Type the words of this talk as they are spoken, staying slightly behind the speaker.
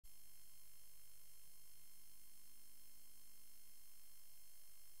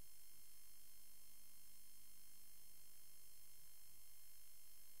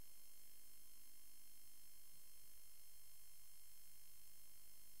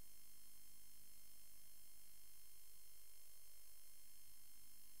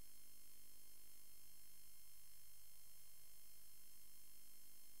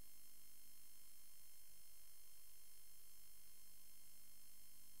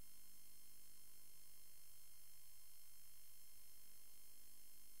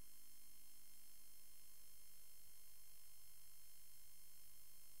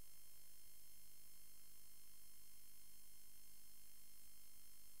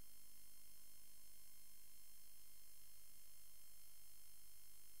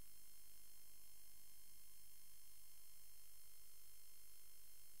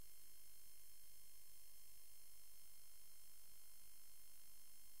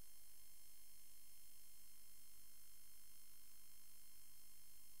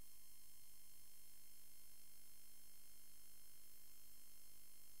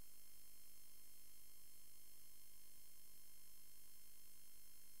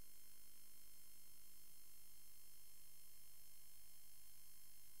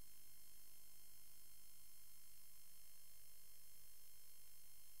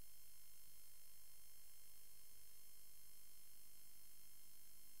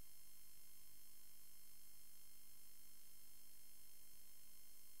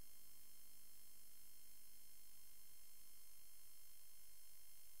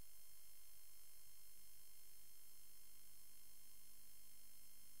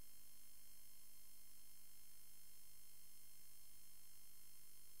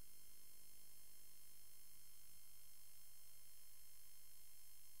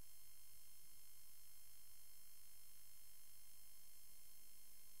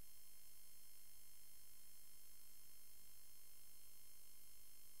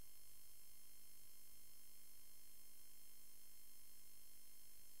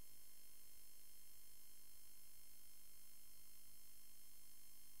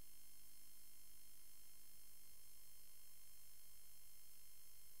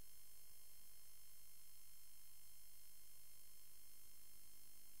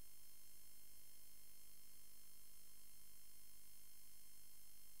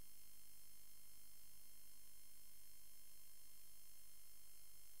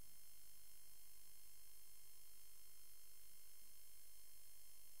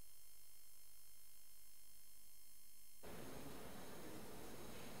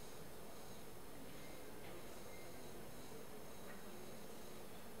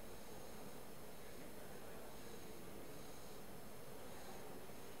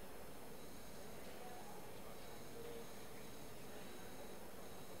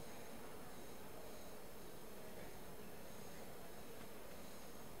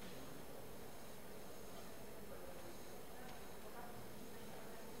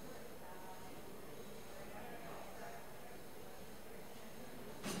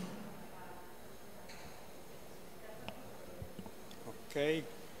Okay,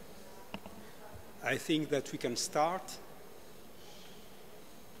 I think that we can start.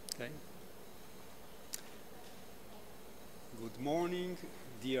 Okay. Good morning,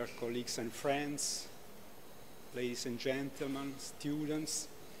 dear colleagues and friends, ladies and gentlemen, students.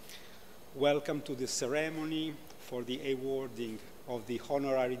 Welcome to the ceremony for the awarding of the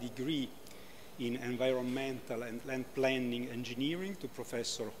honorary degree in Environmental and Land Planning Engineering to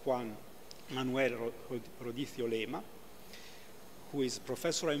Professor Juan Manuel Rodicio Lema, who is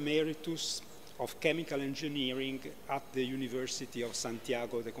Professor Emeritus of Chemical Engineering at the University of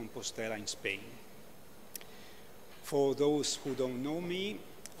Santiago de Compostela in Spain. For those who don't know me,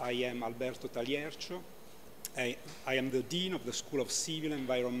 I am Alberto Tagliercio. I am the Dean of the School of Civil,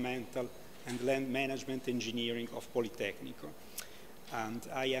 Environmental and Land Management Engineering of Politecnico, and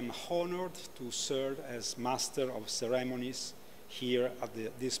I am honored to serve as Master of Ceremonies here at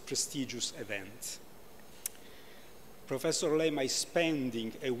this prestigious event. Professor Lema is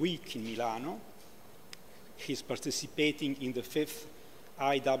spending a week in Milano. He's participating in the 5th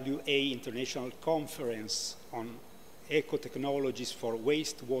IWA International Conference on Eco-Technologies for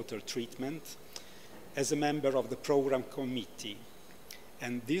Wastewater Treatment as a member of the program committee.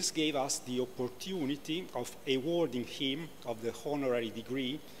 And this gave us the opportunity of awarding him of the honorary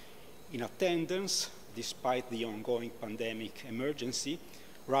degree in attendance, despite the ongoing pandemic emergency,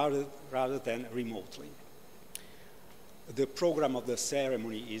 rather than remotely. The program of the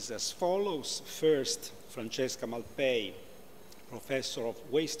ceremony is as follows. First, Francesca Malpei, Professor of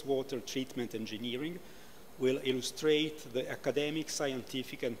Wastewater Treatment Engineering, will illustrate the academic,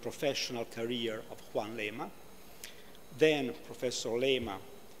 scientific, and professional career of Juan Lema. Then Professor Lema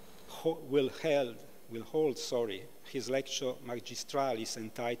will hold his lecture Magistralis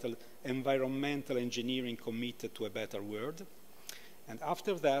entitled Environmental Engineering Committed to a Better World. And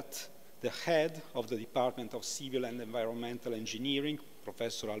after that, the head of the Department of Civil and Environmental Engineering,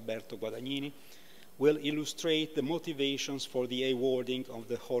 Professor Alberto Guadagnini, will illustrate the motivations for the awarding of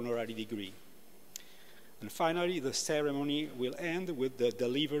the honorary degree. And finally, the ceremony will end with the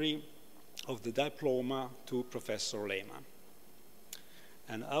delivery of the diploma to Professor Lema.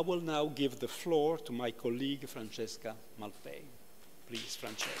 And I will now give the floor to my colleague, Francesca Malpei. Please,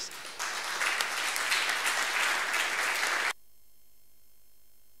 Francesca.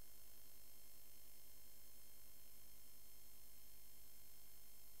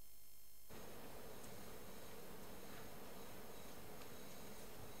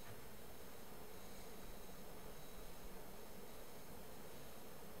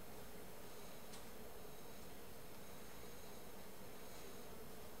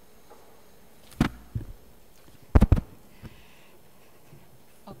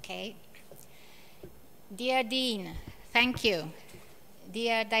 Okay. Dear Dean, thank you.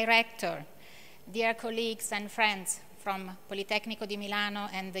 Dear Director, dear colleagues and friends from Politecnico di Milano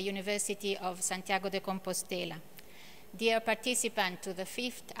and the University of Santiago de Compostela, dear participant to the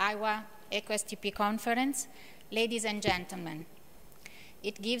 5th Iowa EcoSTP conference, ladies and gentlemen,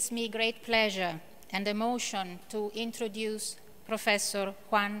 it gives me great pleasure and emotion to introduce Professor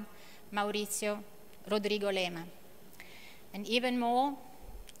Juan Mauricio Rodrigo Lema, and even more,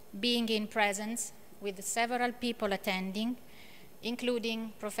 being in presence with several people attending,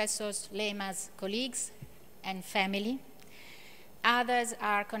 including Professor Lema's colleagues and family. Others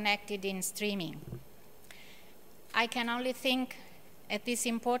are connected in streaming. I can only think at this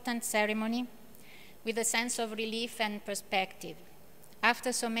important ceremony with a sense of relief and perspective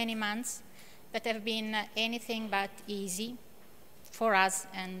after so many months that have been anything but easy for us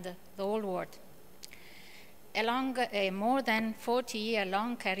and the whole world. Along a more than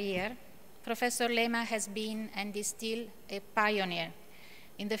 40-year-long career, Professor Lema has been and is still a pioneer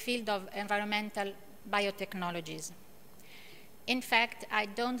in the field of environmental biotechnologies. In fact, I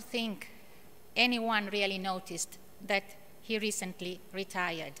don't think anyone really noticed that he recently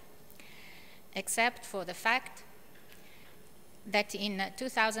retired, except for the fact that in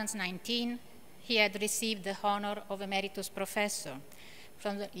 2019 he had received the honor of Emeritus Professor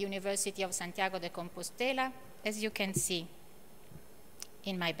from the University of Santiago de Compostela, as you can see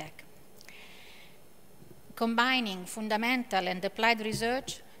in my back. Combining fundamental and applied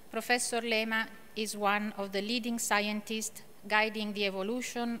research, Professor Lema is one of the leading scientists guiding the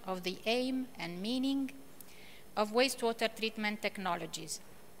evolution of the aim and meaning of wastewater treatment technologies,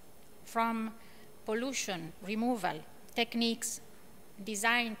 from pollution removal techniques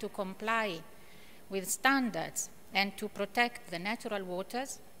designed to comply with standards and to protect the natural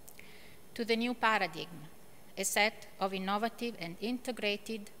waters, to the new paradigm, a set of innovative and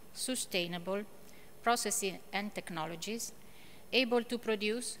integrated, sustainable processes and technologies able to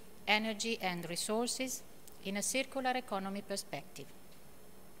produce energy and resources in a circular economy perspective.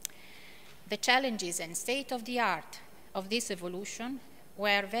 The challenges and state of the art of this evolution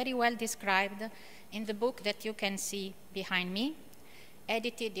were very well described in the book that you can see behind me,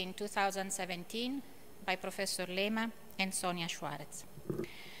 edited in 2017 by Professor Lema and Sonia Schwartz.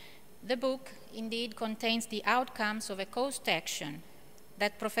 The book indeed contains the outcomes of a coast action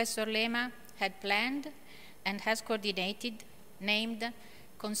that Professor Lema had planned and has coordinated, named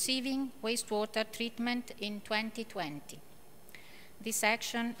Conceiving Wastewater Treatment in 2020. This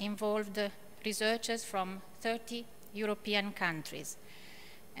action involved researchers from 30 European countries.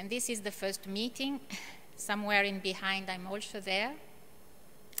 And this is the first meeting. Somewhere in behind, I'm also there.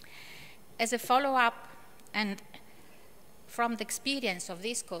 As a follow-up and from the experience of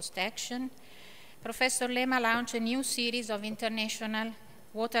this coast action, Professor Lema launched a new series of International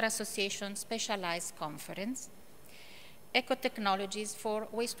Water Association Specialized Conference, Eco-Technologies for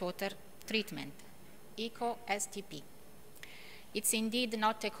Wastewater Treatment, ECO-STP. It's indeed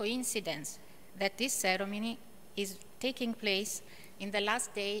not a coincidence that this ceremony is taking place in the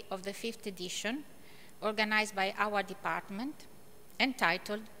last day of the 5th edition, organized by our department,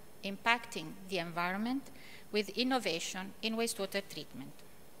 entitled Impacting the Environment with Innovation in Wastewater Treatment.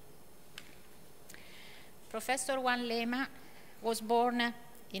 Professor Juan Lema was born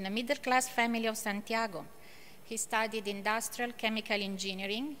in a middle-class family of Santiago. He studied industrial chemical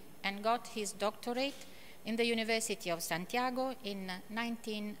engineering and got his doctorate in the University of Santiago in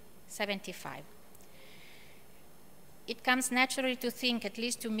 1975. It comes naturally to think, at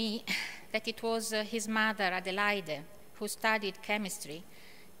least to me, that it was his mother, Adelaide, who studied chemistry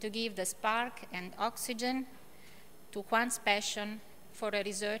to give the spark and oxygen to Juan's passion for a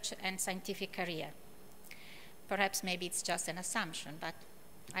research and scientific career. Perhaps maybe it's just an assumption, but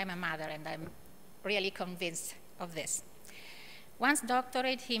I'm a mother and I'm really convinced of this. Once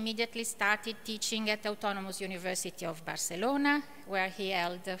doctorate, he immediately started teaching at the Autonomous University of Barcelona, where he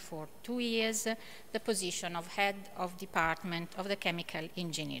held for 2 years the position of head of department of the chemical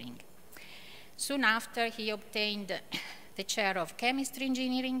engineering. Soon after, he obtained the chair of chemistry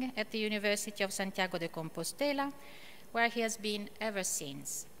engineering at the University of Santiago de Compostela, where he has been ever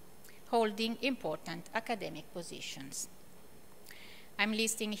since, holding important academic positions. I'm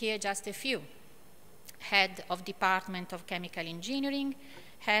listing here just a few: head of Department of Chemical Engineering,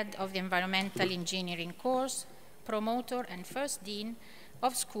 head of the Environmental Engineering course, promoter and first dean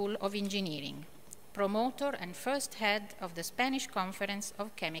of School of Engineering, promoter and first head of the Spanish Conference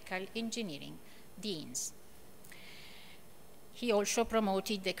of Chemical Engineering, deans. He also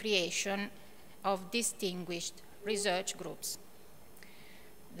promoted the creation of distinguished research groups.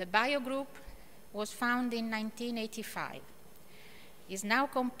 The Bio Group was founded in 1985. Is now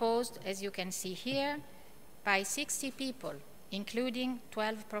composed, as you can see here, by 60 people, including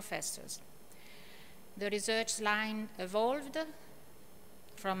 12 professors. The research line evolved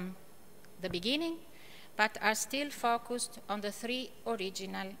from the beginning, but are still focused on the 3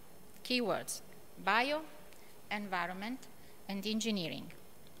 original keywords: bio, environment, and engineering.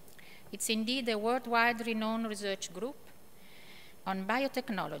 It's indeed a worldwide renowned research group on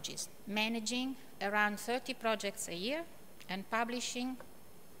biotechnologies, managing around 30 projects a year and publishing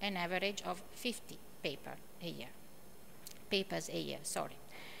an average of 50 papers a year.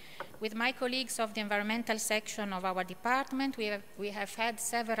 With my colleagues of the environmental section of our department, we have had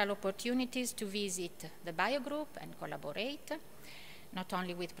several opportunities to visit the Bio Group and collaborate, not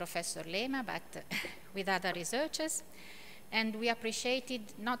only with Professor Lema, but with other researchers. And we appreciated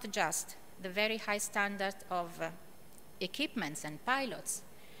not just the very high standard of equipments and pilots,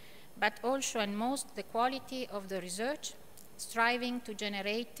 but also and most the quality of the research, striving to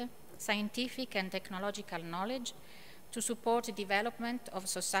generate scientific and technological knowledge to support the development of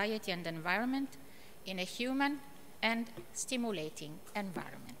society and environment in a human and stimulating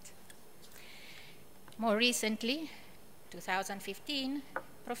environment. More recently, 2015,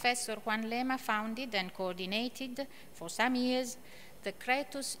 Professor Juan Lema founded and coordinated for some years the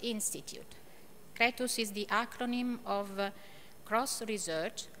CRETUS Institute. CRETUS is the acronym of Cross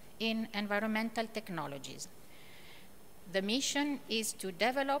Research in Environmental Technologies. The mission is to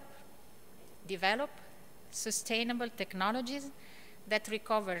develop sustainable technologies that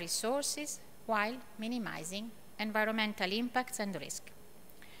recover resources while minimizing environmental impacts and risk.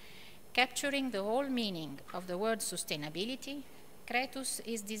 Capturing the whole meaning of the word sustainability, CRETUS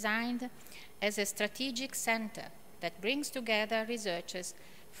is designed as a strategic center that brings together researchers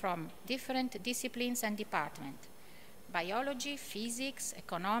from different disciplines and departments: biology, physics,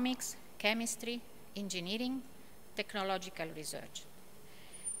 economics, chemistry, engineering, technological research.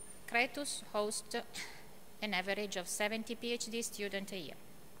 CRETUS hosts an average of 70 PhD students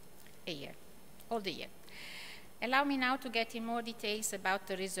all the year. Allow me now to get in more details about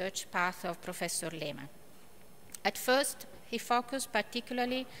the research path of Professor Lema. At first, he focused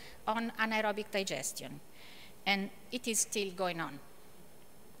particularly on anaerobic digestion, and it is still going on.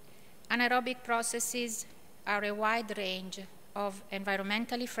 Anaerobic processes are a wide range of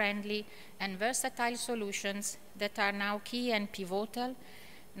environmentally friendly and versatile solutions that are now key and pivotal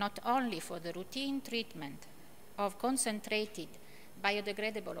not only for the routine treatment of concentrated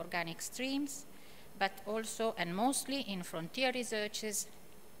biodegradable organic streams, but also and mostly in frontier researches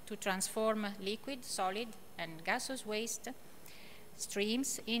to transform liquid, solid, and gaseous waste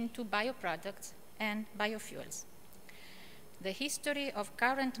streams into bioproducts and biofuels. The history of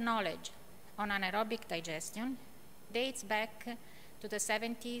current knowledge on anaerobic digestion dates back to the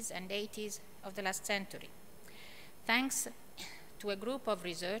 70s and 80s of the last century, thanks to a group of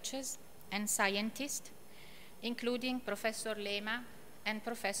researchers and scientists, including Professor Lema and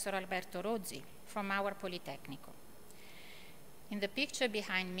Professor Alberto Rozzi from our Politecnico. In the picture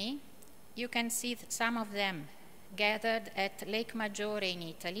behind me, you can see some of them gathered at Lake Maggiore in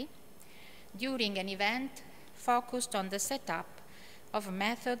Italy during an event focused on the setup of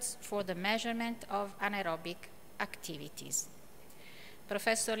methods for the measurement of anaerobic activities.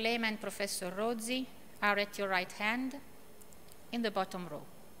 Professor Lema and Professor Rozzi are at your right hand in the bottom row.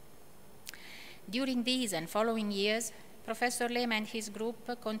 During these and following years, Professor Lema and his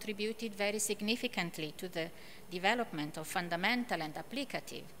group contributed very significantly to the development of fundamental and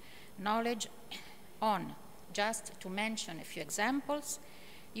applicative knowledge on, just to mention a few examples,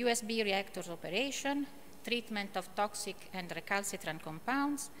 USB reactors operation, treatment of toxic and recalcitrant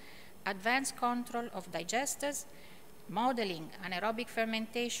compounds, advanced control of digesters, modeling anaerobic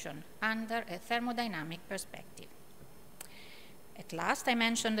fermentation under a thermodynamic perspective. At last, I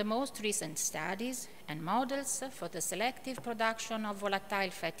mentioned the most recent studies and models for the selective production of volatile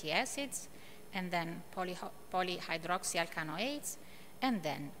fatty acids, and then polyhydroxyalkanoates, and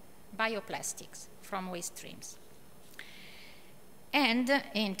then bioplastics from waste streams. And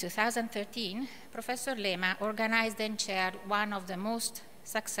in 2013, Professor Lema organized and chaired one of the most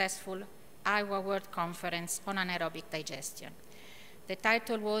successful Iowa World Conference on anaerobic digestion. The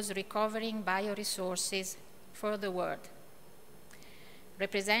title was Recovering Bioresources for the World,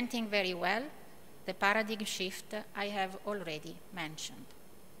 representing very well the paradigm shift I have already mentioned.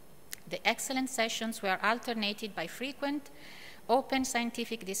 The excellent sessions were alternated by frequent, open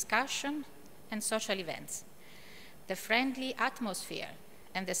scientific discussion and social events. The friendly atmosphere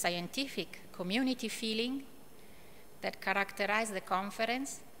and the scientific community feeling that characterize the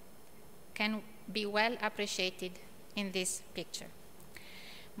conference can be well appreciated in this picture.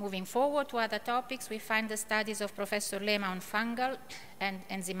 Moving forward to other topics, we find the studies of Professor Lema on fungal and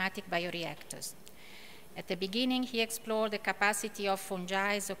enzymatic bioreactors. At the beginning, he explored the capacity of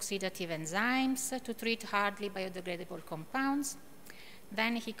fungi's oxidative enzymes to treat hardly biodegradable compounds.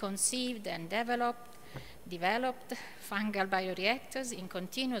 Then he conceived and developed fungal bioreactors in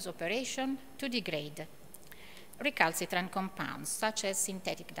continuous operation to degrade recalcitrant compounds, such as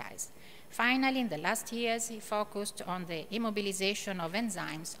synthetic dyes. Finally, in the last years, he focused on the immobilization of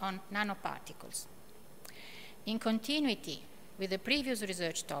enzymes on nanoparticles. In continuity with the previous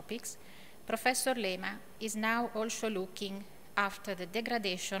research topics, Professor Lema is now also looking after the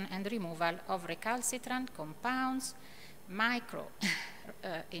degradation and removal of recalcitrant compounds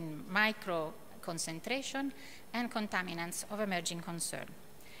in micro concentration and contaminants of emerging concern.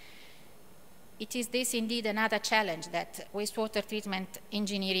 It is this indeed another challenge that wastewater treatment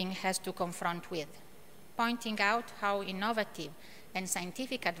engineering has to confront with, pointing out how innovative and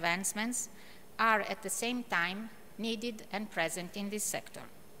scientific advancements are at the same time needed and present in this sector.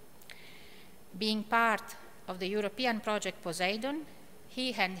 Being part of the European project Poseidon,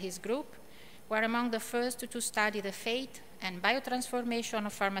 he and his group were among the first to study the fate and biotransformation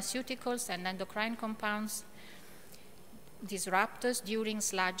of pharmaceuticals and endocrine compounds disruptors during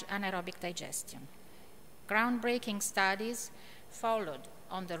sludge anaerobic digestion. Groundbreaking studies followed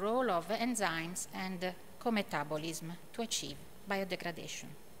on the role of enzymes and co-metabolism to achieve biodegradation.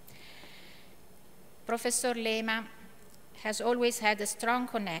 Professor Lema has always had a strong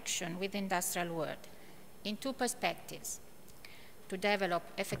connection with the industrial world in two perspectives: to develop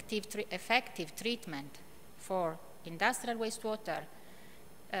effective treatment for industrial wastewater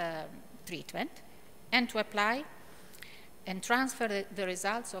treatment, and to apply and transfer the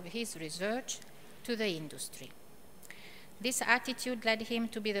results of his research to the industry. This attitude led him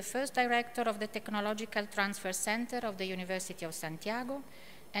to be the first director of the Technological Transfer Center of the University of Santiago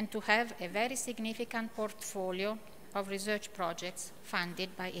and to have a very significant portfolio of research projects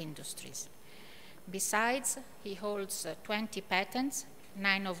funded by industries. Besides, he holds 20 patents,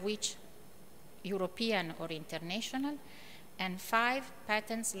 9 of which European or international, and 5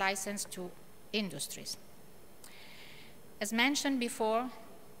 patents licensed to industries. As mentioned before,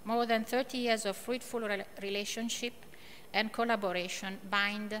 more than 30 years of fruitful relationship and collaboration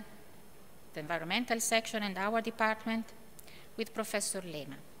bind the environmental section and our department with Professor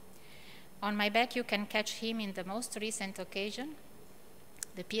Lema. On my back, you can catch him in the most recent occasion,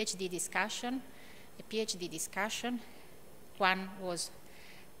 the PhD discussion. Juan was,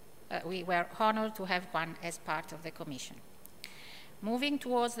 we were honored to have Juan as part of the commission. Moving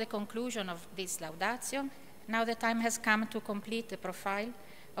towards the conclusion of this laudatio, now the time has come to complete the profile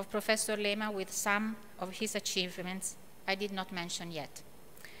of Professor Lema with some of his achievements I did not mention yet.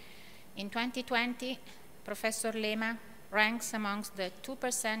 In 2020, Professor Lema ranks amongst the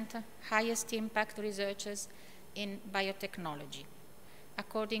 2% highest impact researchers in biotechnology,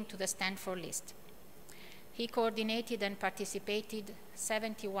 according to the Stanford list. He coordinated and participated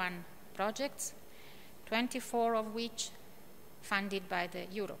 71 projects, 24 of which funded by the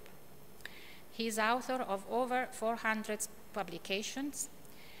Europe. He is author of over 400 publications,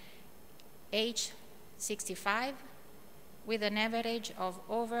 age 65, with an average of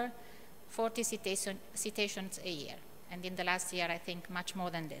over 40 citations a year. And in the last year, I think much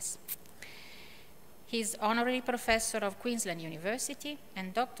more than this. He is honorary professor of Queensland University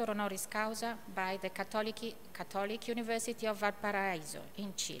and doctor honoris causa by the Catholic University of Valparaiso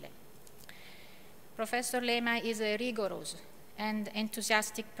in Chile. Professor Lema is a rigorous and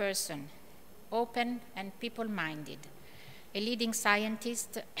enthusiastic person, open and people-minded, a leading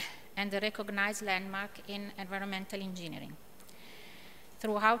scientist and a recognized landmark in environmental engineering.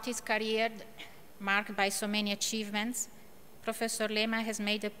 Throughout his career, marked by so many achievements, Professor Lema has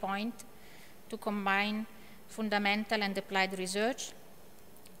made a point to combine fundamental and applied research,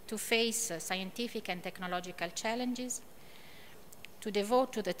 to face scientific and technological challenges, to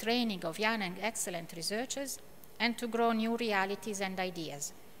devote to the training of young and excellent researchers, and to grow new realities and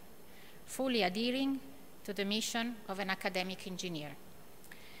ideas, fully adhering to the mission of an academic engineer.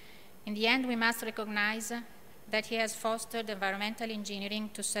 In the end, we must recognize that he has fostered environmental engineering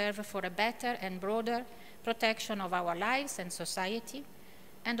to serve for a better and broader protection of our lives and society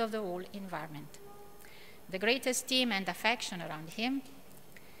and of the whole environment. The great esteem and affection around him,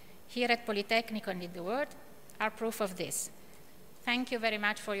 here at Politecnico and in the world, are proof of this. Thank you very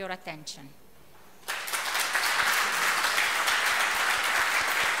much for your attention.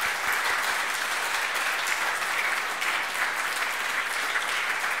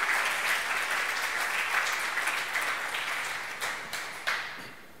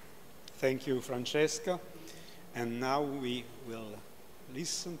 Thank you, Francesca. And now we will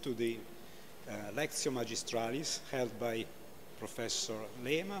listen to the Lectio Magistralis held by Professor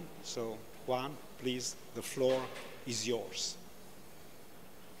Lema. So, Juan, please, the floor is yours.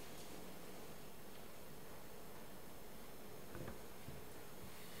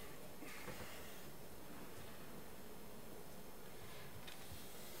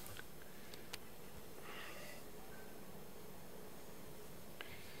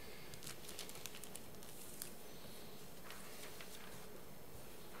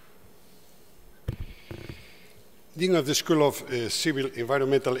 Dean of the School of Civil,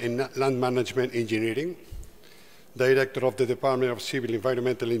 Environmental and Land Management Engineering, Director of the Department of Civil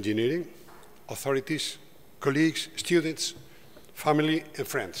Environmental Engineering, authorities, colleagues, students, family and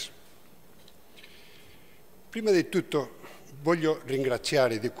friends. Prima di tutto voglio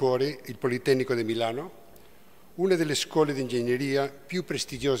ringraziare di cuore il Politecnico di Milano, una delle scuole di ingegneria più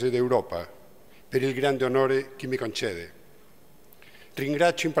prestigiose d'Europa, per il grande onore che mi concede.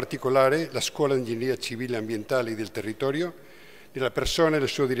 Ringrazio in particolare la Scuola di Ingegneria Civile e Ambientale del Territorio, nella persona del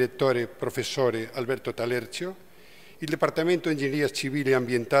suo direttore, professore Alberto Talercio, il Dipartimento di Ingegneria Civile e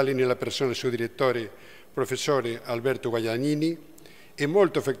Ambientale nella persona del suo direttore, professore Alberto Guadagnini, e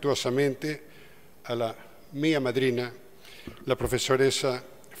molto affettuosamente alla mia madrina, la professoressa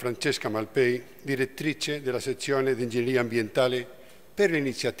Francesca Malpei, direttrice della sezione di Ingegneria Ambientale, per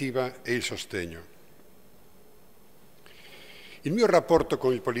l'iniziativa e il sostegno. Il mio rapporto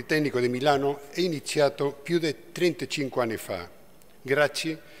con il Politecnico di Milano è iniziato più di 35 anni fa,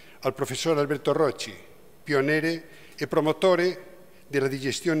 grazie al professor Alberto Rocci, pioniere e promotore della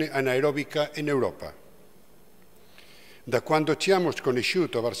digestione anaerobica in Europa. Da quando ci siamo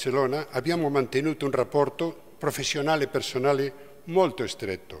conosciuti a Barcellona abbiamo mantenuto un rapporto professionale e personale molto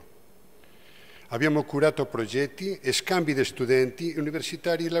stretto. Abbiamo curato progetti e scambi di studenti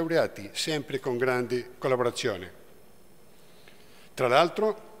universitari e laureati, sempre con grande collaborazione. Tra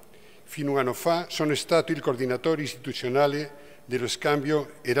l'altro, fino a un anno fa sono stato il coordinatore istituzionale dello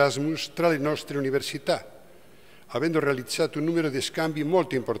scambio Erasmus tra le nostre università, avendo realizzato un numero di scambi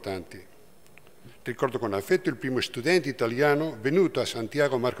molto importanti. Ricordo con affetto il primo studente italiano venuto a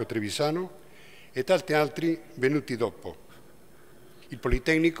Santiago, Marco Trevisano, e tanti altri venuti dopo. Il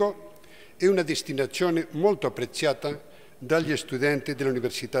Politecnico è una destinazione molto apprezzata dagli studenti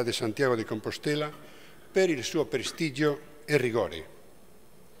dell'Università di Santiago de Compostela per il suo prestigio e rigore.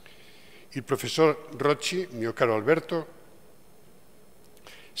 Il professor Rocci, mio caro Alberto,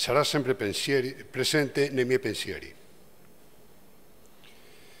 sarà sempre presente nei miei pensieri.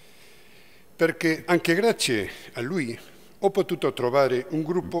 Perché anche grazie a lui ho potuto trovare un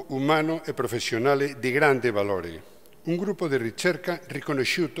gruppo umano e professionale di grande valore, un gruppo di ricerca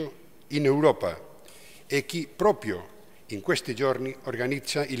riconosciuto in Europa e che proprio in questi giorni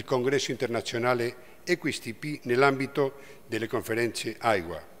organizza il congresso internazionale EquisTP nell'ambito delle conferenze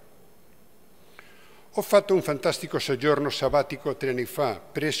AIGUA. Ho fatto un fantastico soggiorno sabbatico 3 anni fa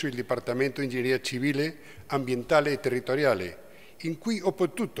presso il Dipartimento di Ingegneria Civile, Ambientale e Territoriale, in cui ho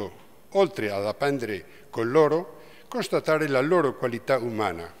potuto, oltre ad apprendere con loro, constatare la loro qualità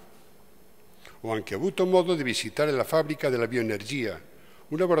umana. Ho anche avuto modo di visitare la fabbrica della bioenergia,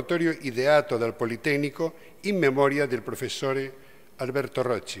 un laboratorio ideato dal Politecnico in memoria del professore Alberto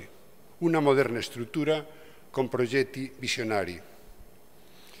Rocci, una moderna struttura con progetti visionari.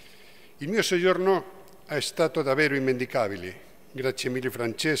 Il mio soggiorno è stato davvero indimenticabile. Grazie mille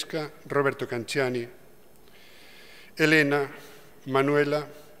Francesca, Roberto Canciani, Elena,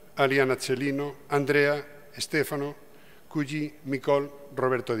 Manuela, Ariana Cellino, Andrea, Stefano, Cugi, Micol,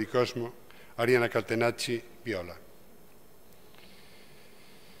 Roberto Di Cosmo, Ariana Caltenacci, Viola.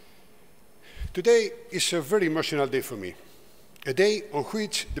 Today is a very emotional day for me, a day on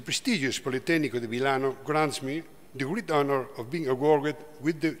which the prestigious Politecnico di Milano grants me the great honor of being awarded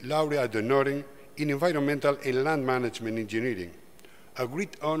with the Laurea ad Honorem in Environmental and Land Management Engineering, a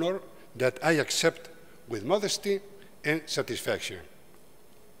great honor that I accept with modesty and satisfaction.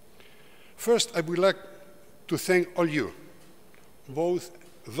 First, I would like to thank all you, both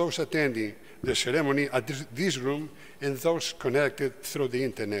those attending the ceremony at this room and those connected through the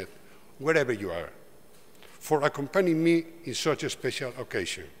internet, wherever you are, for accompanying me in such a special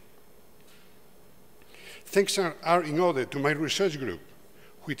occasion. Thanks are in order to my research group,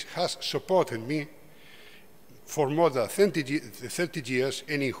 which has supported me for more than 30 years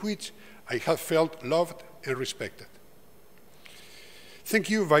and in which I have felt loved and respected.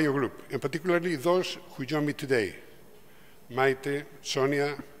 Thank you, Bio Group, and particularly those who join me today, Maite,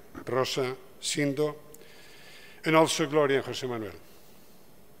 Sonia, Rosa, Sindo, and also Gloria and Jose Manuel.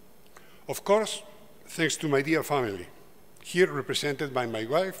 Of course, thanks to my dear family, here represented by my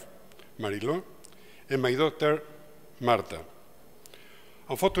wife, Marilo, and my daughter, Marta.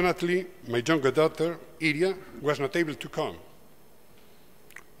 Unfortunately, my younger daughter, Iria, was not able to come.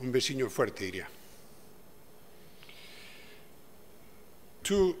 Un besino fuerte, Iria.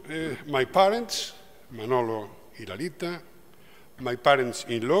 To my parents, Manolo y Lalita, my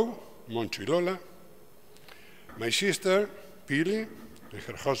parents-in-law, Moncho y Lola, my sister, Pili, and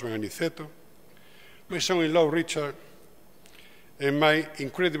her husband, Aniceto, my son-in-law, Richard, and my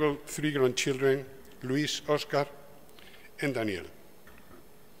incredible 3 grandchildren, Luis, Oscar, and Daniel,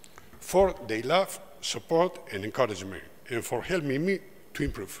 for their love, support, and encouragement, and for helping me to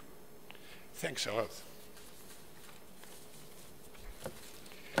improve. Thanks a lot.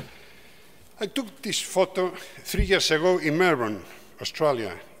 I took this photo 3 years ago in Melbourne,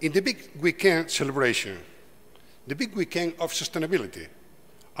 Australia, in the big weekend celebration, the big weekend of sustainability,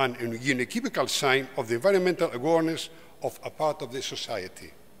 and an unequivocal sign of the environmental awareness of a part of the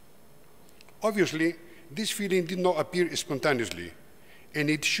society. Obviously, this feeling did not appear spontaneously,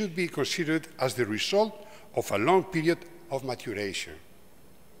 and it should be considered as the result of a long period of maturation.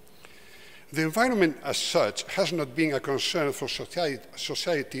 The environment as such has not been a concern for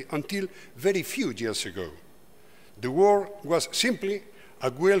society until very few years ago. The world was simply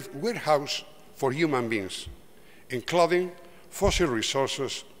a wealth warehouse for human beings, including fossil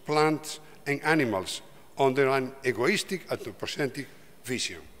resources, plants, and animals under an egoistic and anthropocentric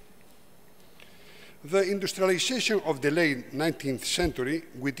vision. The industrialization of the late 19th century,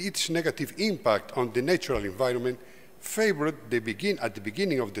 with its negative impact on the natural environment, favored at the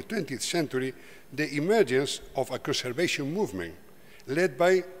beginning of the 20th century the emergence of a conservation movement led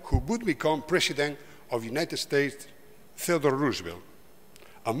by who would become President of the United States, Theodore Roosevelt,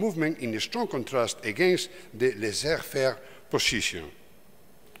 a movement in strong contrast against the laissez-faire position.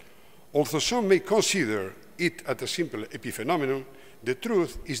 Although some may consider it as a simple epiphenomenon, the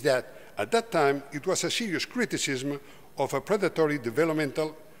truth is that at that time it was a serious criticism of a predatory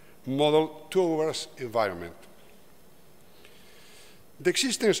developmental model towards environment. The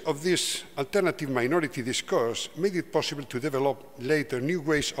existence of this alternative minority discourse made it possible to develop later new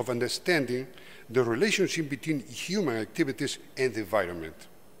ways of understanding the relationship between human activities and the environment.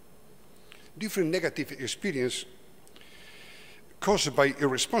 Different negative experiences caused by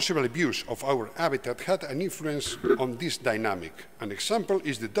irresponsible abuse of our habitat had an influence on this dynamic. An example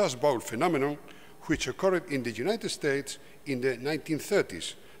is the Dust Bowl phenomenon, which occurred in the United States in the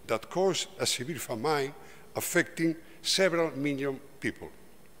 1930s, that caused a severe famine affecting several million people.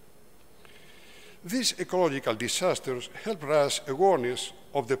 These ecological disasters help raise awareness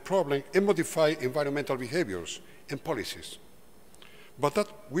of the problem and modify environmental behaviors and policies. But that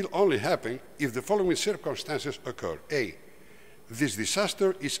will only happen if the following circumstances occur. A, this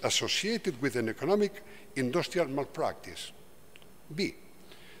disaster is associated with an economic industrial malpractice. B,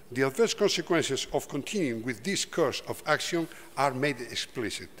 the adverse consequences of continuing with this course of action are made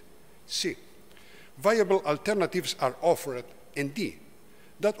explicit. C, viable alternatives are offered. And D,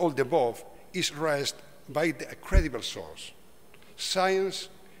 that all the above is raised by a credible source. Science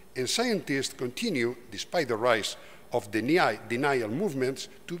and scientists continue, despite the rise of denial movements,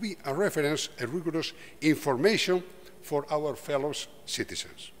 to be a reference and rigorous information for our fellow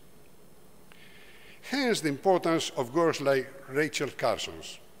citizens. Hence the importance of girls like Rachel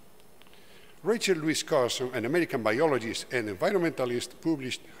Carson's. Rachel Louise Carson, an American biologist and environmentalist,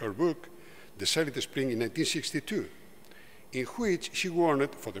 published her book, The Silent Spring, in 1962, in which she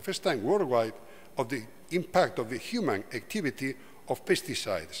warned, for the first time worldwide, of the impact of the human activity of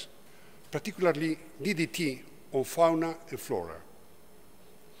pesticides, particularly DDT, on fauna and flora.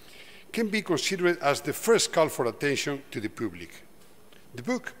 Can be considered as the first call for attention to the public. The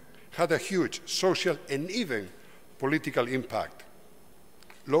book had a huge social and even political impact.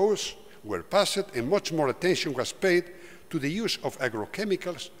 Laws were passed and much more attention was paid to the use of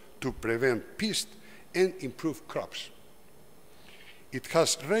agrochemicals to prevent pests and improve crops. It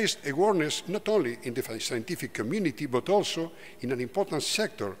has raised awareness not only in the scientific community, but also in an important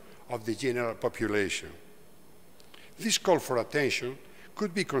sector of the general population. This call for attention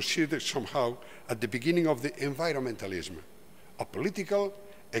could be considered somehow at the beginning of the environmentalism, a political,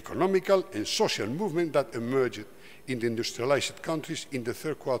 economical, and social movement that emerged in the industrialized countries in the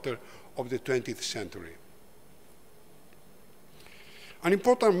third quarter of the 20th century. An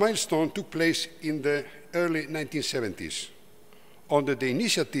important milestone took place in the early 1970s. Under the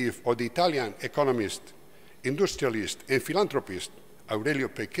initiative of the Italian economist, industrialist, and philanthropist Aurelio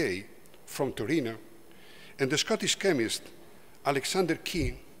Peccei from Torino, and the Scottish chemist Alexander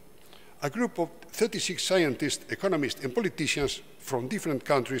King, a group of 36 scientists, economists, and politicians from different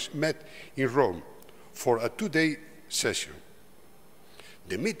countries met in Rome for a two-day session.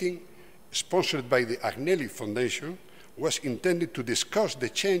 The meeting, sponsored by the Agnelli Foundation, was intended to discuss the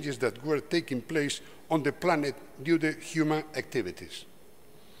changes that were taking place on the planet due to human activities.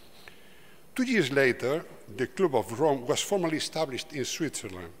 2 years later, the Club of Rome was formally established in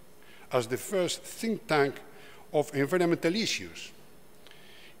Switzerland as the first think tank of environmental issues.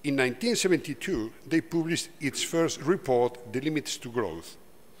 In 1972, they published its first report, The Limits to Growth.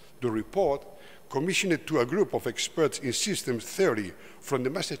 The report, commissioned to a group of experts in systems theory from the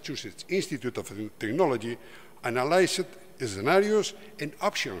Massachusetts Institute of Technology, analyzed scenarios and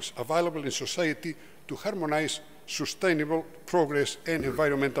options available in society to harmonize sustainable progress and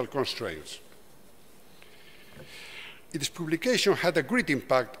environmental constraints. Its publication had a great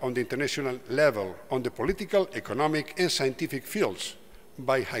impact on the international level, on the political, economic, and scientific fields,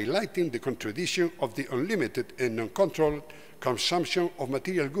 by highlighting the contradiction of the unlimited and uncontrolled consumption of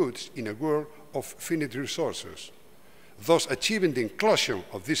material goods in a world of finite resources, thus achieving the inclusion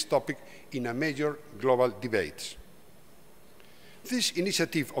of this topic in a major global debate. This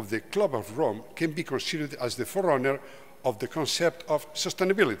initiative of the Club of Rome can be considered as the forerunner of the concept of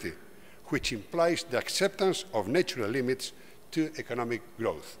sustainability, which implies the acceptance of natural limits to economic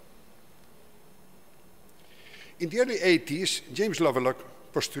growth. In the early 80s, James Lovelock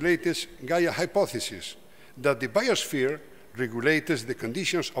postulated Gaia hypothesis that the biosphere regulates the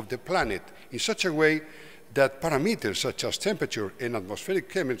conditions of the planet in such a way that parameters such as temperature and atmospheric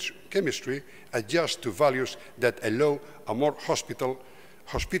chemistry adjust to values that allow a more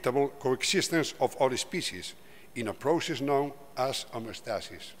hospitable coexistence of all species in a process known as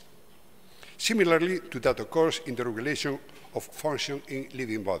homeostasis, similarly to that occurs in the regulation of function in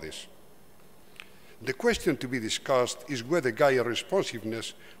living bodies. The question to be discussed is whether Gaia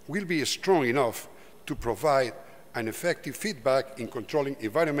responsiveness will be strong enough to provide an effective feedback in controlling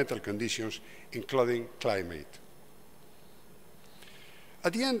environmental conditions, including climate.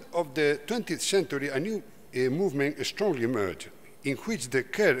 At the end of the 20th century, a new movement strongly emerged, in which the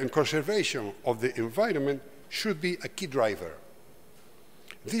care and conservation of the environment should be a key driver.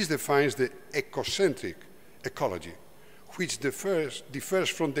 This defines the ecocentric ecology, which differs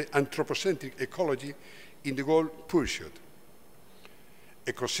from the anthropocentric ecology in the goal pursued.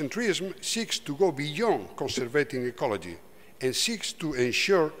 Ecocentrism seeks to go beyond conserving ecology and seeks to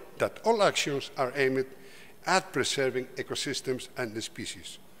ensure that all actions are aimed at preserving ecosystems and the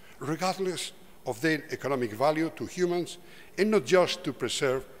species, regardless of their economic value to humans, and not just to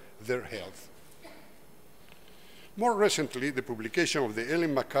preserve their health. More recently, the publication of the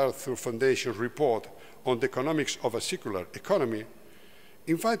Ellen MacArthur Foundation report on the economics of a circular economy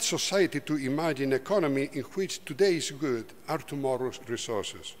invites society to imagine an economy in which today's goods are tomorrow's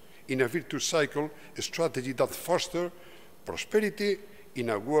resources, in a virtuous cycle, a strategy that fosters prosperity in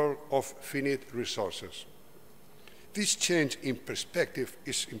a world of finite resources. This change in perspective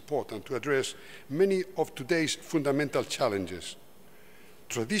is important to address many of today's fundamental challenges.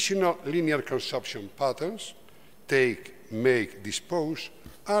 Traditional linear consumption patterns, take, make, dispose,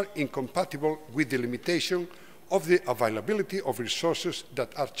 are incompatible with the limitation of the availability of resources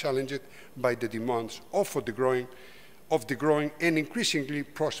that are challenged by the demands of the growing and increasingly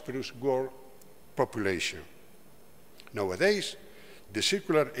prosperous world population. Nowadays, the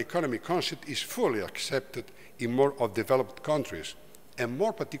circular economy concept is fully accepted in more of developed countries, and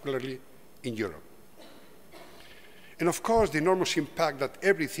more particularly in Europe. And of course, the enormous impact that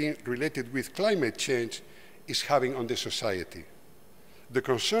everything related with climate change is having on the society. The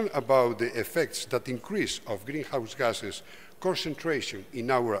concern about the effects that increase of greenhouse gases concentration in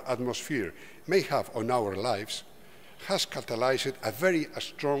our atmosphere may have on our lives has catalyzed a very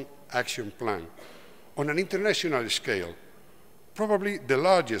strong action plan on an international scale, probably the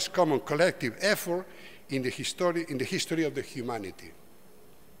largest common collective effort in the history of the humanity.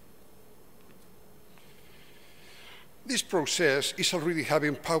 This process is already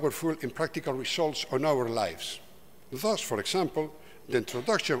having powerful and practical results on our lives. Thus, for example, the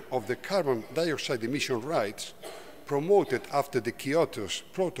introduction of the carbon dioxide emission rights promoted after the Kyoto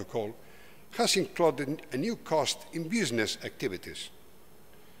Protocol has included a new cost in business activities,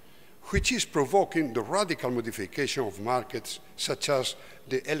 which is provoking the radical modification of markets such as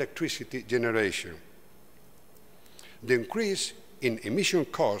the electricity generation. The increase in emission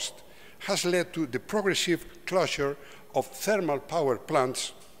cost has led to the progressive closure of thermal power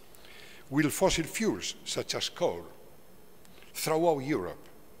plants with fossil fuels such as coal throughout Europe.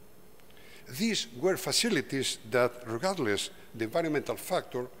 These were facilities that, regardless of the environmental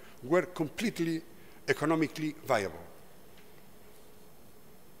factor, were completely economically viable.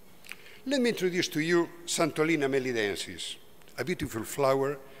 Let me introduce to you Santolina melidensis, a beautiful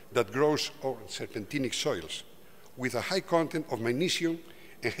flower that grows on serpentinic soils with a high content of magnesium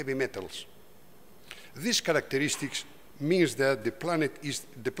and heavy metals. These characteristics means that the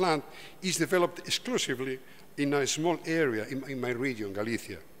plant is developed exclusively in a small area in my region,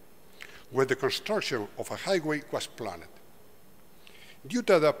 Galicia, where the construction of a highway was planned. Due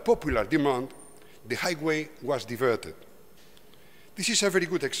to the popular demand, the highway was diverted. This is a very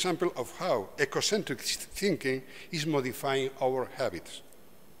good example of how ecocentric thinking is modifying our habits.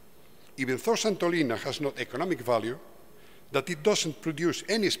 Even though Santolina has no economic value, that it doesn't produce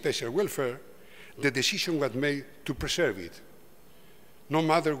any special welfare, the decision was made to preserve it, no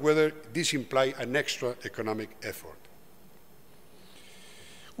matter whether this implies an extra economic effort.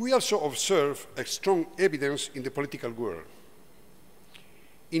 We also observe a strong evidence in the political world.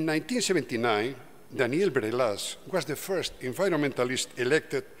 In 1979, Daniel Brelas was the first environmentalist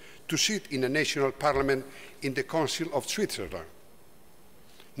elected to sit in a national parliament in the Council of Switzerland.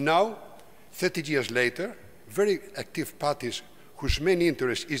 Now, 30 years later, very active parties whose main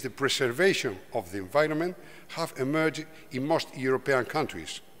interest is the preservation of the environment have emerged in most European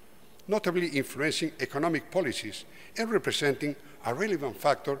countries, notably influencing economic policies and representing a relevant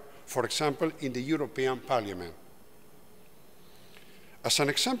factor, for example, in the European Parliament. As an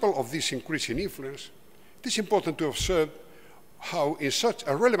example of this increasing influence, it is important to observe how in such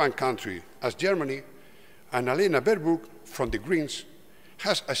a relevant country as Germany, Annalena Baerbock from the Greens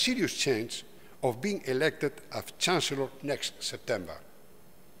has a serious chance of being elected as Chancellor next September.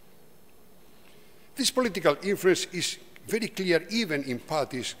 This political influence is very clear even in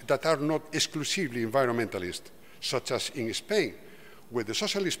parties that are not exclusively environmentalist, such as in Spain, where the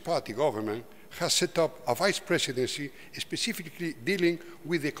Socialist Party government has set up a vice presidency specifically dealing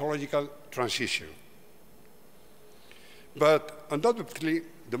with the ecological transition. But undoubtedly,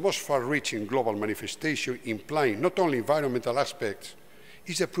 the most far-reaching global manifestation implying not only environmental aspects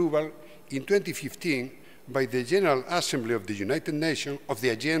is the approval in 2015 by the General Assembly of the United Nations of the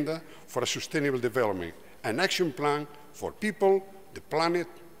Agenda for a Sustainable Development, an action plan for people, the planet,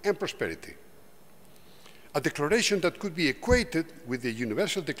 and prosperity. a declaration that could be equated with the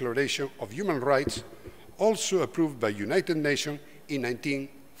Universal Declaration of Human Rights, also approved by United Nations in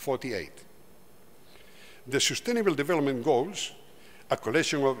 1948. The Sustainable Development Goals, a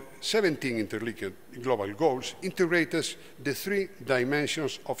collection of 17 interlinked global goals, integrates the three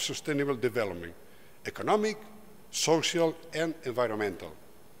dimensions of sustainable development: economic, social, and environmental.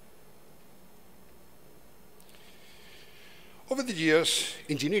 Over the years,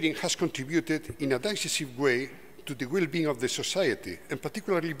 engineering has contributed in a decisive way to the well-being of the society, and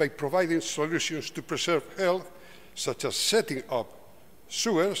particularly by providing solutions to preserve health, such as setting up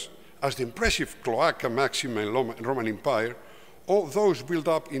sewers, as the impressive Cloaca Maxima in Roman Empire, or those built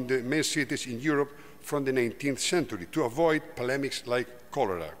up in the main cities in Europe from the 19th century to avoid polemics like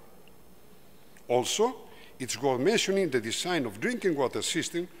cholera. Also, it's worth mentioning the design of drinking water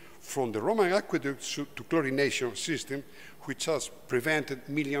system from the Roman aqueducts to chlorination system, which has prevented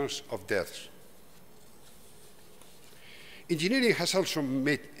millions of deaths. Engineering has also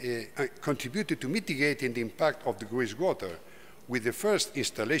contributed to mitigating the impact of the wastewater, with the first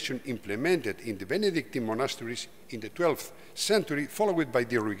installation implemented in the Benedictine monasteries in the 12th century, followed by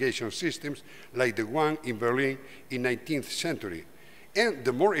the irrigation systems like the one in Berlin in the 19th century, and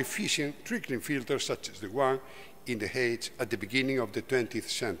the more efficient trickling filters such as the one in the Hague at the beginning of the 20th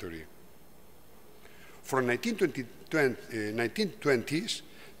century. From the 1920s,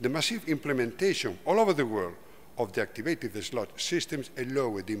 the massive implementation all over the world of the activated sludge systems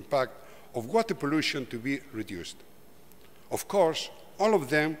allowed the impact of water pollution to be reduced. Of course, all of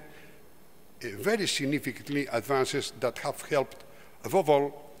them very significantly advances that have helped, above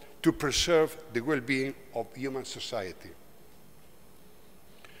all, to preserve the well-being of human society.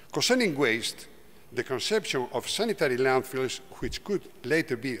 Concerning waste, the conception of sanitary landfills, which could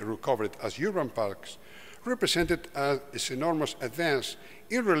later be recovered as urban parks, represented an enormous advance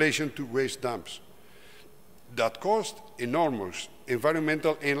in relation to waste dumps that caused enormous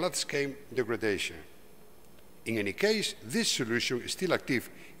environmental and landscape degradation. In any case, this solution is still active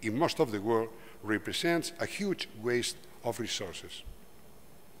in most of the world, represents a huge waste of resources.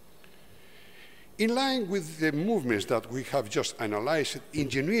 In line with the movements that we have just analyzed,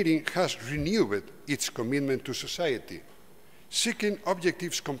 engineering has renewed its commitment to society, seeking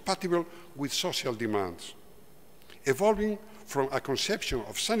objectives compatible with social demands, evolving from a conception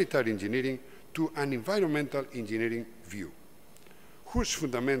of sanitary engineering to an environmental engineering view, whose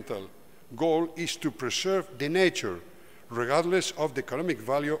fundamental goal is to preserve the nature, regardless of the economic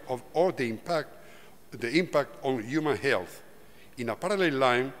value of, or the impact on human health, in a parallel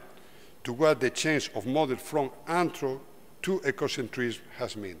line to what the change of model from anthro to ecocentrism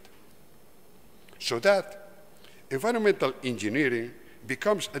has meant. So that environmental engineering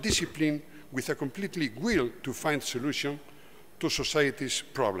becomes a discipline with a completely will to find solution to society's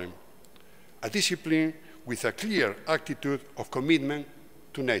problem, a discipline with a clear attitude of commitment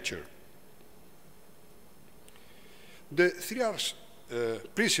to nature. The 3Rs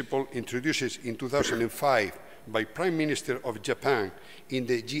principle introduced in 2005 by Prime Minister of Japan in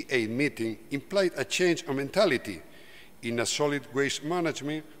the G8 meeting implied a change of mentality in a solid waste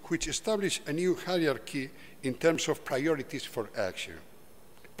management, which established a new hierarchy in terms of priorities for action.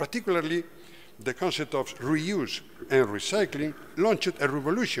 Particularly, the concept of reuse and recycling launched a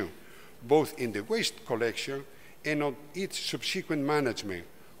revolution, both in the waste collection and on its subsequent management,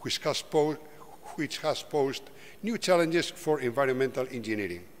 which has posed new challenges for environmental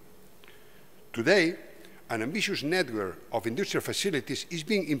engineering. Today, an ambitious network of industrial facilities is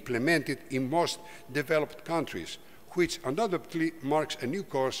being implemented in most developed countries, which undoubtedly marks a new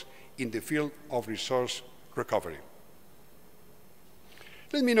course in the field of resource recovery.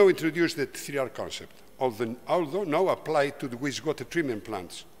 Let me now introduce the 3R concept, although now applied to the wastewater treatment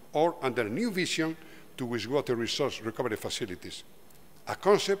plants, or under a new vision to wastewater resource recovery facilities, a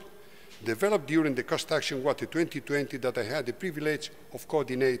concept developed during the Cost Action Water 2020 that I had the privilege of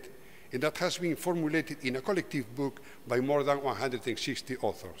coordinating, and that has been formulated in a collective book by more than 160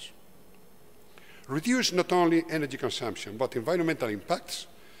 authors. Reduce not only energy consumption, but environmental impacts,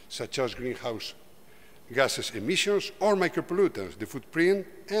 such as greenhouse gases emissions or micropollutants, the footprint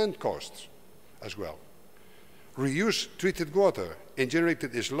and costs as well. Reuse treated water and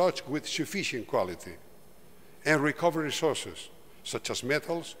generated sludge with sufficient quality, and recover resources, such as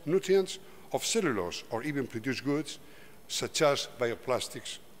metals, nutrients of cellulose, or even produce goods, such as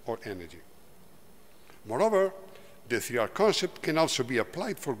bioplastics or energy. Moreover, the 3R concept can also be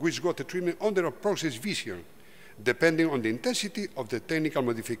applied for wastewater treatment under a process vision, depending on the intensity of the technical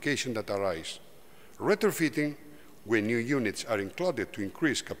modification that arise. Retrofitting, when new units are included to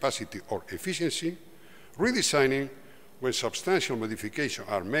increase capacity or efficiency. Redesigning, when substantial modifications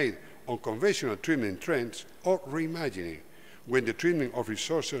are made on conventional treatment trends or reimagining, when the treatment of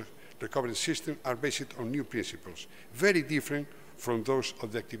resources recovery systems are based on new principles, very different from those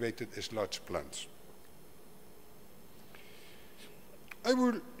of the activated sludge plants. I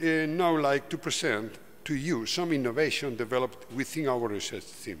would now like to present to you some innovation developed within our research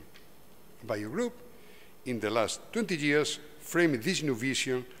team. Biogroup, in the last 20 years, framed this new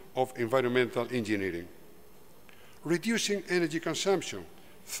vision of environmental engineering. Reducing energy consumption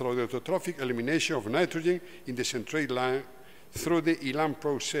through the autotrophic elimination of nitrogen in the centrate line through the ELAN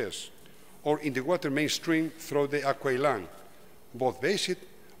process, or in the water mainstream through the aqua-ELAN, both based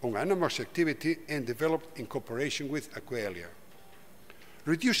on anamorph activity and developed in cooperation with Aqualia.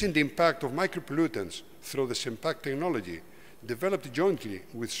 Reducing the impact of micropollutants through the SEMPAC technology, developed jointly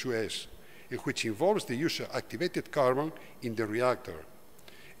with Suez, in which involves the use of activated carbon in the reactor,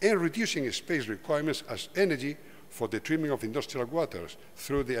 and reducing space requirements as energy for the treatment of industrial waters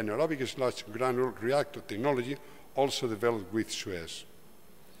through the anaerobic sludge granule reactor technology, also developed with Suez.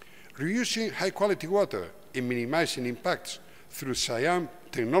 Reusing high-quality water and minimizing impacts through Siam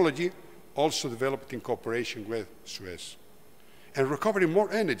technology, also developed in cooperation with Suez. And recovering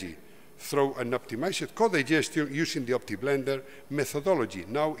more energy through an optimized co-digestion using the OptiBlender methodology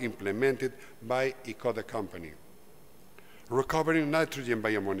now implemented by Ecoda company. Recovering nitrogen by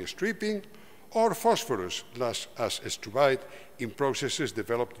ammonia stripping, or phosphorus as struvite in processes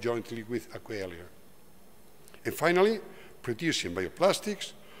developed jointly with Aqualia. And finally, producing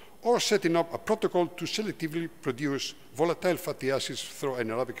bioplastics, or setting up a protocol to selectively produce volatile fatty acids through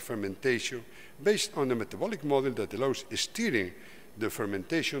anaerobic fermentation based on a metabolic model that allows steering the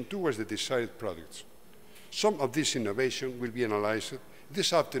fermentation towards the desired products. Some of this innovation will be analyzed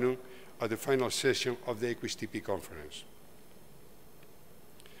this afternoon at the final session of the EquisTP conference.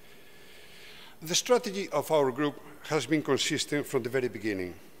 The strategy of our group has been consistent from the very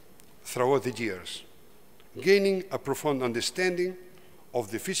beginning, throughout the years, gaining a profound understanding of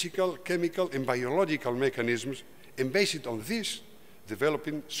the physical, chemical, and biological mechanisms, and based on this,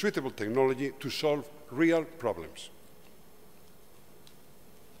 developing suitable technology to solve real problems.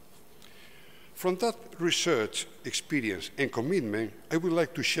 From that research experience and commitment, I would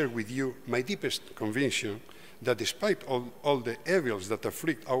like to share with you my deepest conviction that despite all the evils that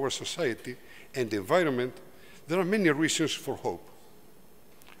afflict our society and the environment, there are many reasons for hope.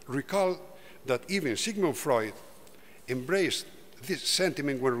 Recall that even Sigmund Freud embraced this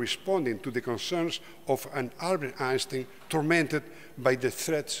sentiment when responding to the concerns of an Albert Einstein tormented by the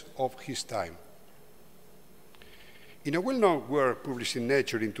threats of his time. In a well-known work published in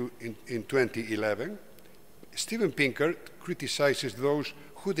Nature in 2011, Steven Pinker criticizes those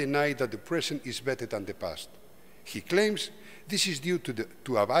who deny that the present is better than the past. He claims this is due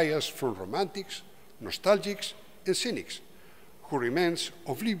to a bias from romantics, nostalgics, and cynics, who remains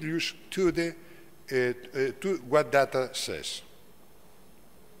oblivious to what data says.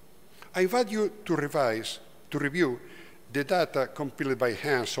 I invite you to review the data compiled by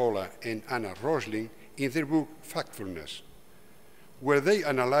Hans Ola and Anna Rosling in their book Factfulness, where they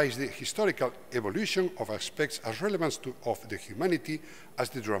analyze the historical evolution of aspects as relevant of the humanity as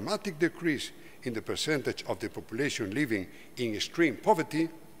the dramatic decrease in the percentage of the population living in extreme poverty,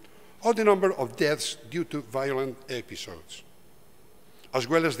 or the number of deaths due to violent episodes, as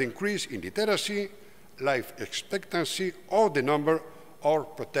well as the increase in literacy, life expectancy, or the number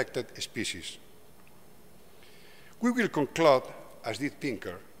of protected species. We will conclude, as did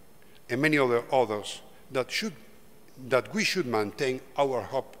Pinker and many others, that we should maintain our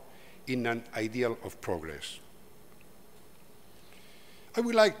hope in an ideal of progress. I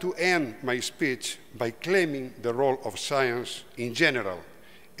would like to end my speech by claiming the role of science in general,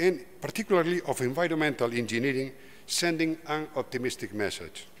 and particularly of environmental engineering, sending an optimistic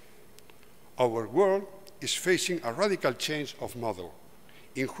message. Our world is facing a radical change of model,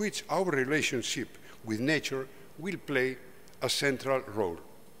 in which our relationship with nature will play a central role.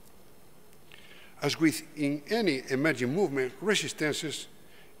 As with in any emerging movement, resistances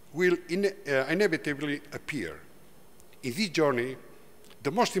will inevitably appear. In this journey,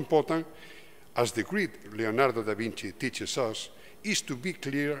 the most important, as the great Leonardo da Vinci teaches us, is to be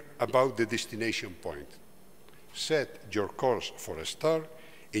clear about the destination point. Set your course for a star,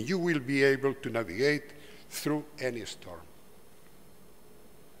 and you will be able to navigate through any storm.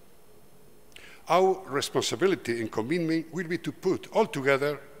 Our responsibility and commitment will be to put all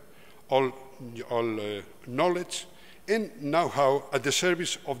together all knowledge and know-how at the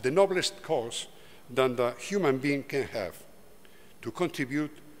service of the noblest cause that the human being can have, to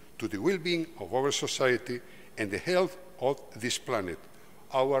contribute to the well-being of our society and the health of this planet,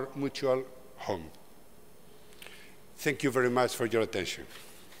 our mutual home. Thank you very much for your attention.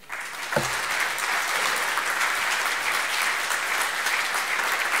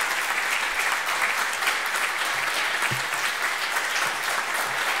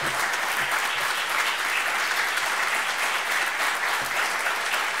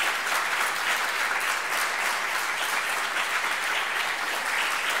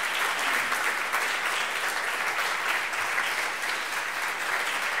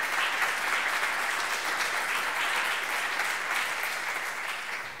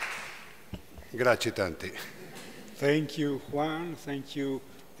 Grazie tante. Thank you, Juan. Thank you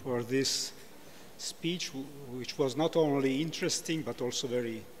for this speech, which was not only interesting, but also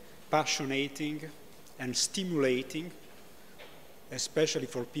very passionating and stimulating, especially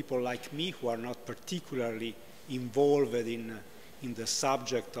for people like me who are not particularly involved in the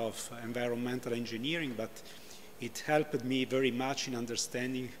subject of environmental engineering, but it helped me very much in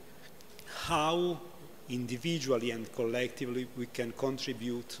understanding how individually and collectively we can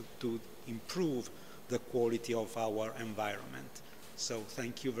contribute to improve the quality of our environment. So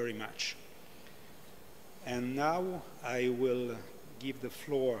thank you very much. And now I will give the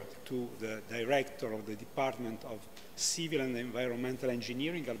floor to the director of the Department of Civil and Environmental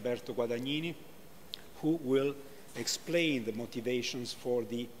Engineering, Alberto Guadagnini, who will explain the motivations for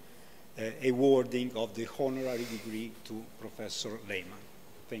the awarding of the honorary degree to Professor Lema.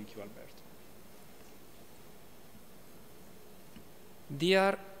 Thank you, Alberto.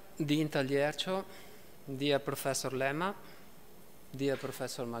 Dear Dean Tagliercio, dear Professor Lema, dear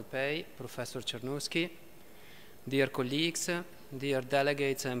Professor Malpei, Professor Czernuski, dear colleagues, dear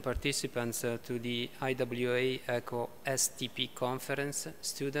delegates and participants to the IWA ECO STP conference,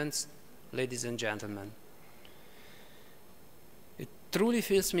 students, ladies and gentlemen. It truly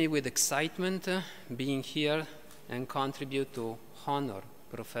fills me with excitement being here and contribute to honor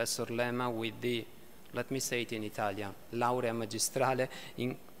Professor Lema with the, let me say it in Italian, Laurea Magistrale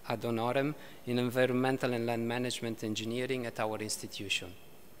ad Honorem in Environmental and Land Management Engineering at our institution.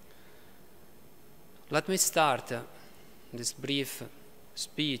 Let me start this brief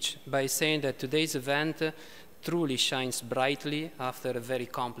speech by saying that today's event truly shines brightly after a very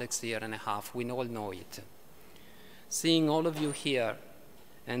complex year and a half. We all know it. Seeing all of you here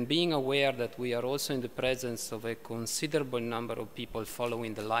and being aware that we are also in the presence of a considerable number of people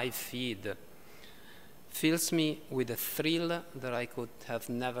following the live feed fills me with a thrill that I could have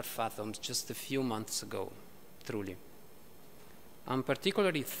never fathomed just a few months ago, truly. I'm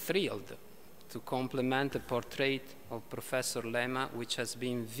particularly thrilled to complement the portrait of Professor Lema, which has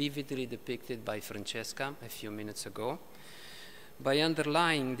been vividly depicted by Francesca a few minutes ago, by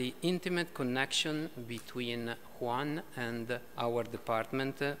underlying the intimate connection between Juan and our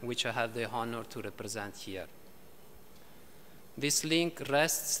department, which I have the honor to represent here. This link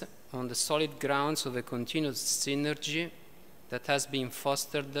rests on the solid grounds of a continuous synergy that has been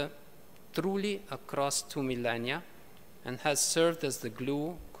fostered truly across 2 millennia and has served as the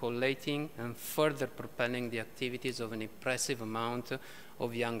glue collating and further propelling the activities of an impressive amount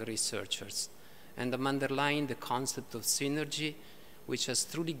of young researchers. And I'm underlying the concept of synergy, which has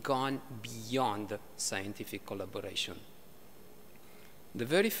truly gone beyond scientific collaboration. The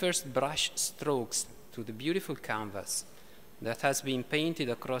very first brush strokes to the beautiful canvas that has been painted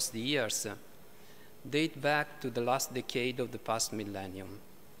across the years date back to the last decade of the past millennium.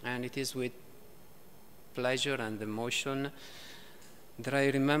 And it is with pleasure and emotion that I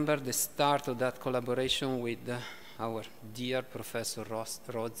remember the start of that collaboration with our dear Professor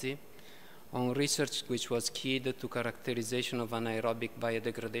Rozzi on research which was keyed to characterization of anaerobic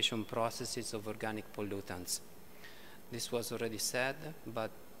biodegradation processes of organic pollutants. This was already said, but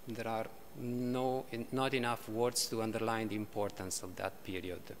there are not enough words to underline the importance of that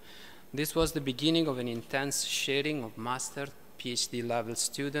period. This was the beginning of an intense sharing of master PhD level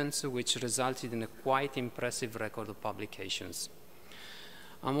students, which resulted in a quite impressive record of publications.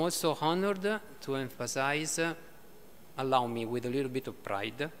 I'm also honored to emphasize, allow me with a little bit of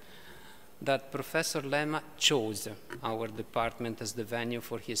pride, that Professor Lema chose our department as the venue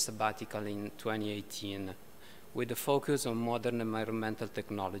for his sabbatical in 2018, with a focus on modern environmental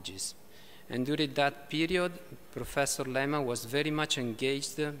technologies. And during that period, Professor Lema was very much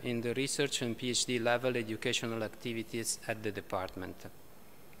engaged in the research and PhD level educational activities at the department.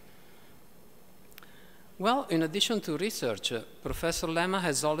 Well, in addition to research, Professor Lema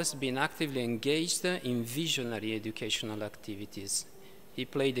has always been actively engaged in visionary educational activities. He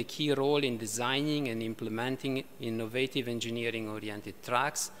played a key role in designing and implementing innovative engineering-oriented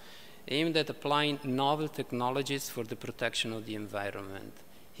tracks aimed at applying novel technologies for the protection of the environment.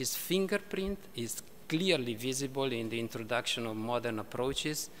 His fingerprint is clearly visible in the introduction of modern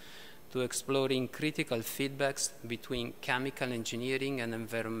approaches to exploring critical feedbacks between chemical engineering and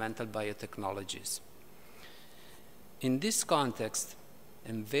environmental biotechnologies. In this context,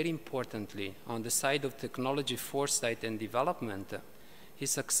 and very importantly, on the side of technology foresight and development, he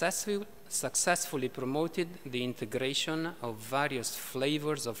successfully promoted the integration of various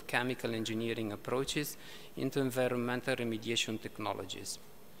flavors of chemical engineering approaches into environmental remediation technologies.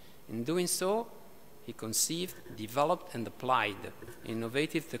 In doing so, he conceived, developed, and applied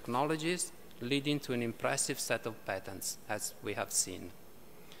innovative technologies leading to an impressive set of patents, as we have seen.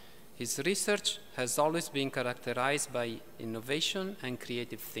 His research has always been characterized by innovation and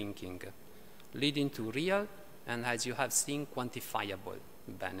creative thinking, leading to real and, as you have seen, quantifiable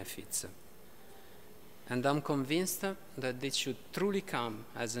benefits. And I'm convinced that this should truly come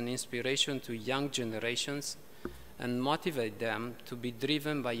as an inspiration to young generations and motivate them to be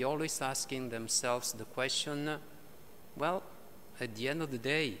driven by always asking themselves the question, well, at the end of the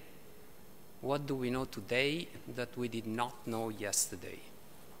day, what do we know today that we did not know yesterday?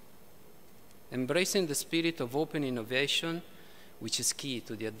 Embracing the spirit of open innovation, which is key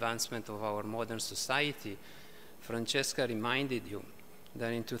to the advancement of our modern society, Francesca reminded you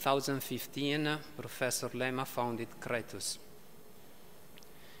that in 2015, Professor Lema founded Cretus.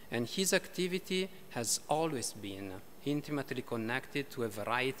 And his activity has always been intimately connected to a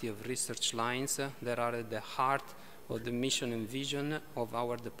variety of research lines that are at the heart of the mission and vision of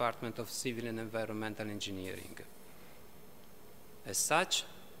our Department of Civil and Environmental Engineering. As such,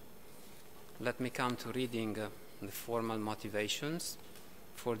 let me come to reading the formal motivations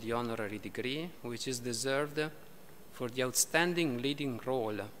for the honorary degree, which is deserved for the outstanding leading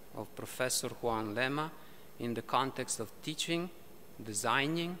role of Professor Juan Lema in the context of teaching,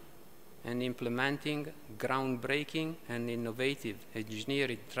 designing, and implementing groundbreaking and innovative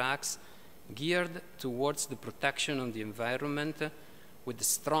engineering tracks geared towards the protection of the environment with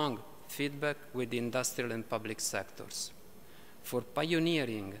strong feedback with the industrial and public sectors, for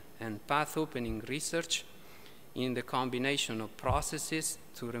pioneering and path-opening research in the combination of processes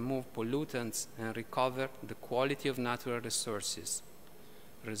to remove pollutants and recover the quality of natural resources,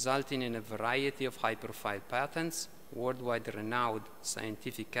 resulting in a variety of high-profile patents, worldwide renowned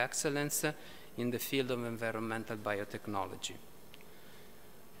scientific excellence in the field of environmental biotechnology.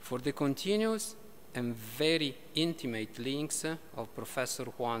 For the continuous and very intimate links of Professor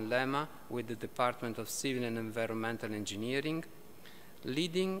Juan Lema with the Department of Civil and Environmental Engineering,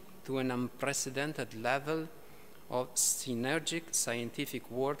 leading to an unprecedented level of synergic scientific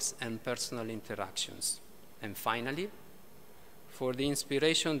works and personal interactions. And finally, for the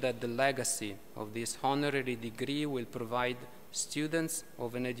inspiration that the legacy of this honorary degree will provide students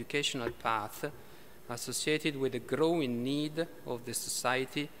of an educational path associated with the growing need of the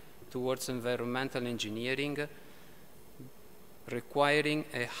society towards environmental engineering, requiring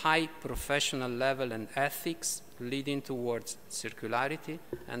a high professional level and ethics leading towards circularity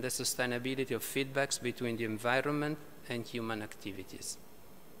and the sustainability of feedbacks between the environment and human activities.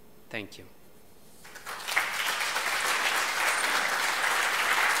 Thank you.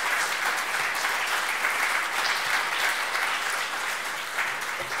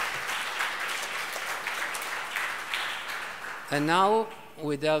 And now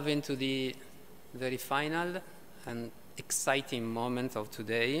we delve into the very final and exciting moment of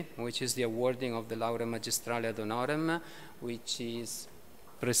today, which is the awarding of the Laurea Magistrale ad Honorem, which is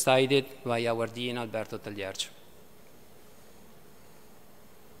presided by our Dean, Alberto Tagliercio.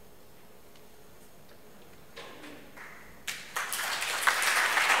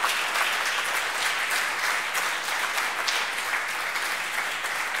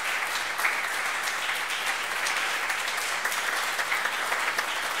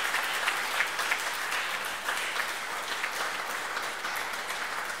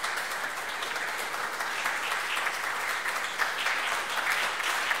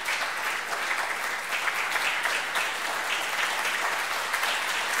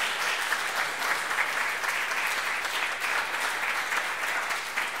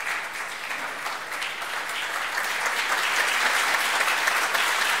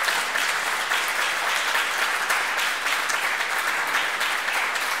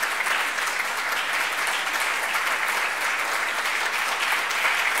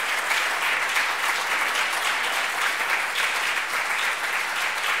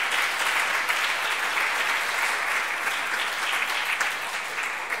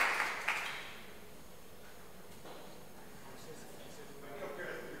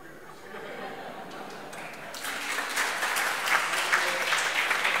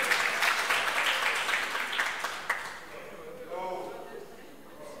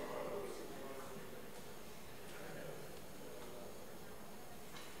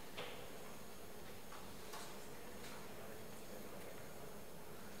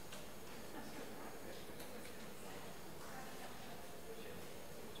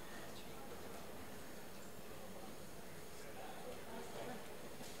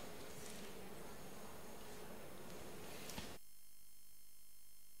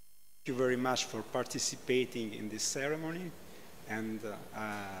 Thank you very much for participating in this ceremony, and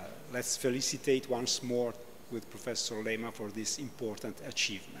let's felicitate once more with Professor Lema for this important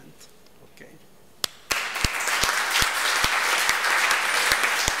achievement. Okay.